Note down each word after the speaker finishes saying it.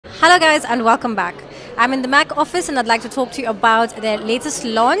Hello guys and welcome back. I'm in the MAC office and I'd like to talk to you about their latest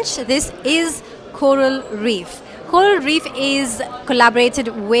launch. This is Coral Reef. Coral Reef is collaborated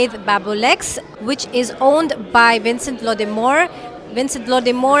with Babolex, which is owned by Vincent Faudemer. Vincent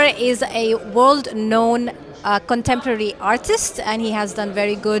Faudemer is a world-known contemporary artist, and he has done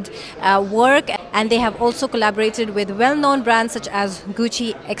very good work, and they have also collaborated with well-known brands such as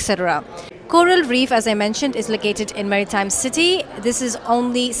Gucci, etc. Coral Reef, as I mentioned, is located in Maritime City. This is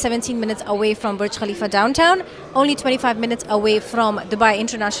only 17 minutes away from Burj Khalifa downtown, only 25 minutes away from Dubai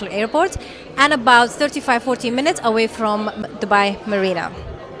International Airport, and about 35-40 minutes away from Dubai Marina.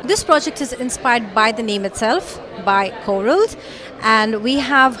 This project is inspired by the name itself, by Coral, and we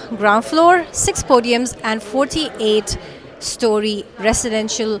have ground floor, 6 podiums and 48-story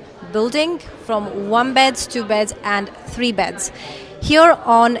residential building from 1 beds, 2 beds and 3 beds. Here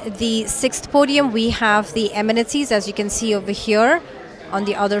on the 6th podium we have the amenities, as you can see over here on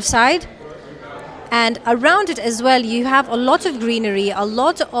the other side, and around it as well you have a lot of greenery, a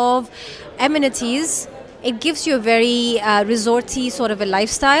lot of amenities. It gives you a very resorty sort of a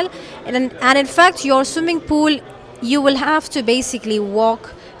lifestyle, and in fact your swimming pool, you will have to basically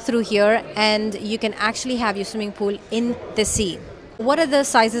walk through here and you can actually have your swimming pool in the sea. What are the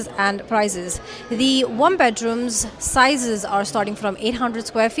sizes and prices? The 1 bedrooms sizes are starting from 800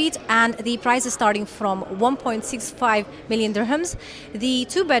 square feet and the price is starting from 1.65 million dirhams. The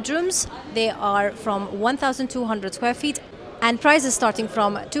 2 bedrooms, they are from 1,200 square feet and price is starting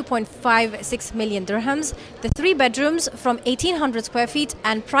from 2.56 million dirhams. The 3 bedrooms from 1,800 square feet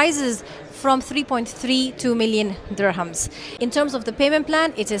and prices from 3.32 million dirhams. In terms of the payment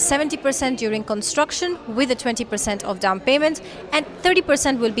plan, it is 70% during construction with a 20% of down payment, and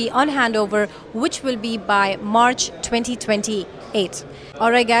 30% will be on handover, which will be by March 2028.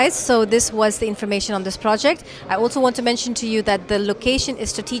 Alright guys, so this was the information on this project. I also want to mention to you that the location is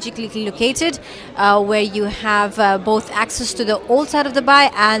strategically located where you have both access to the old side of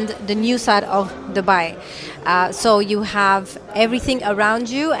Dubai and the new side of Dubai. So you have everything around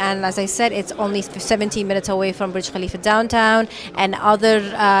you, and as I said, it's only 17 minutes away from Burj Khalifa downtown and other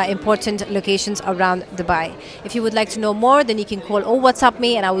important locations around Dubai. If you would like to know more, then you can call or WhatsApp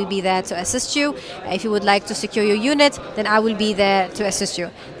me and I will be there to assist you. If you would like to secure your unit, then I will be there to assist you.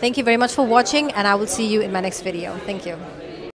 Thank you very much for watching, and I will see you in my next video. Thank you.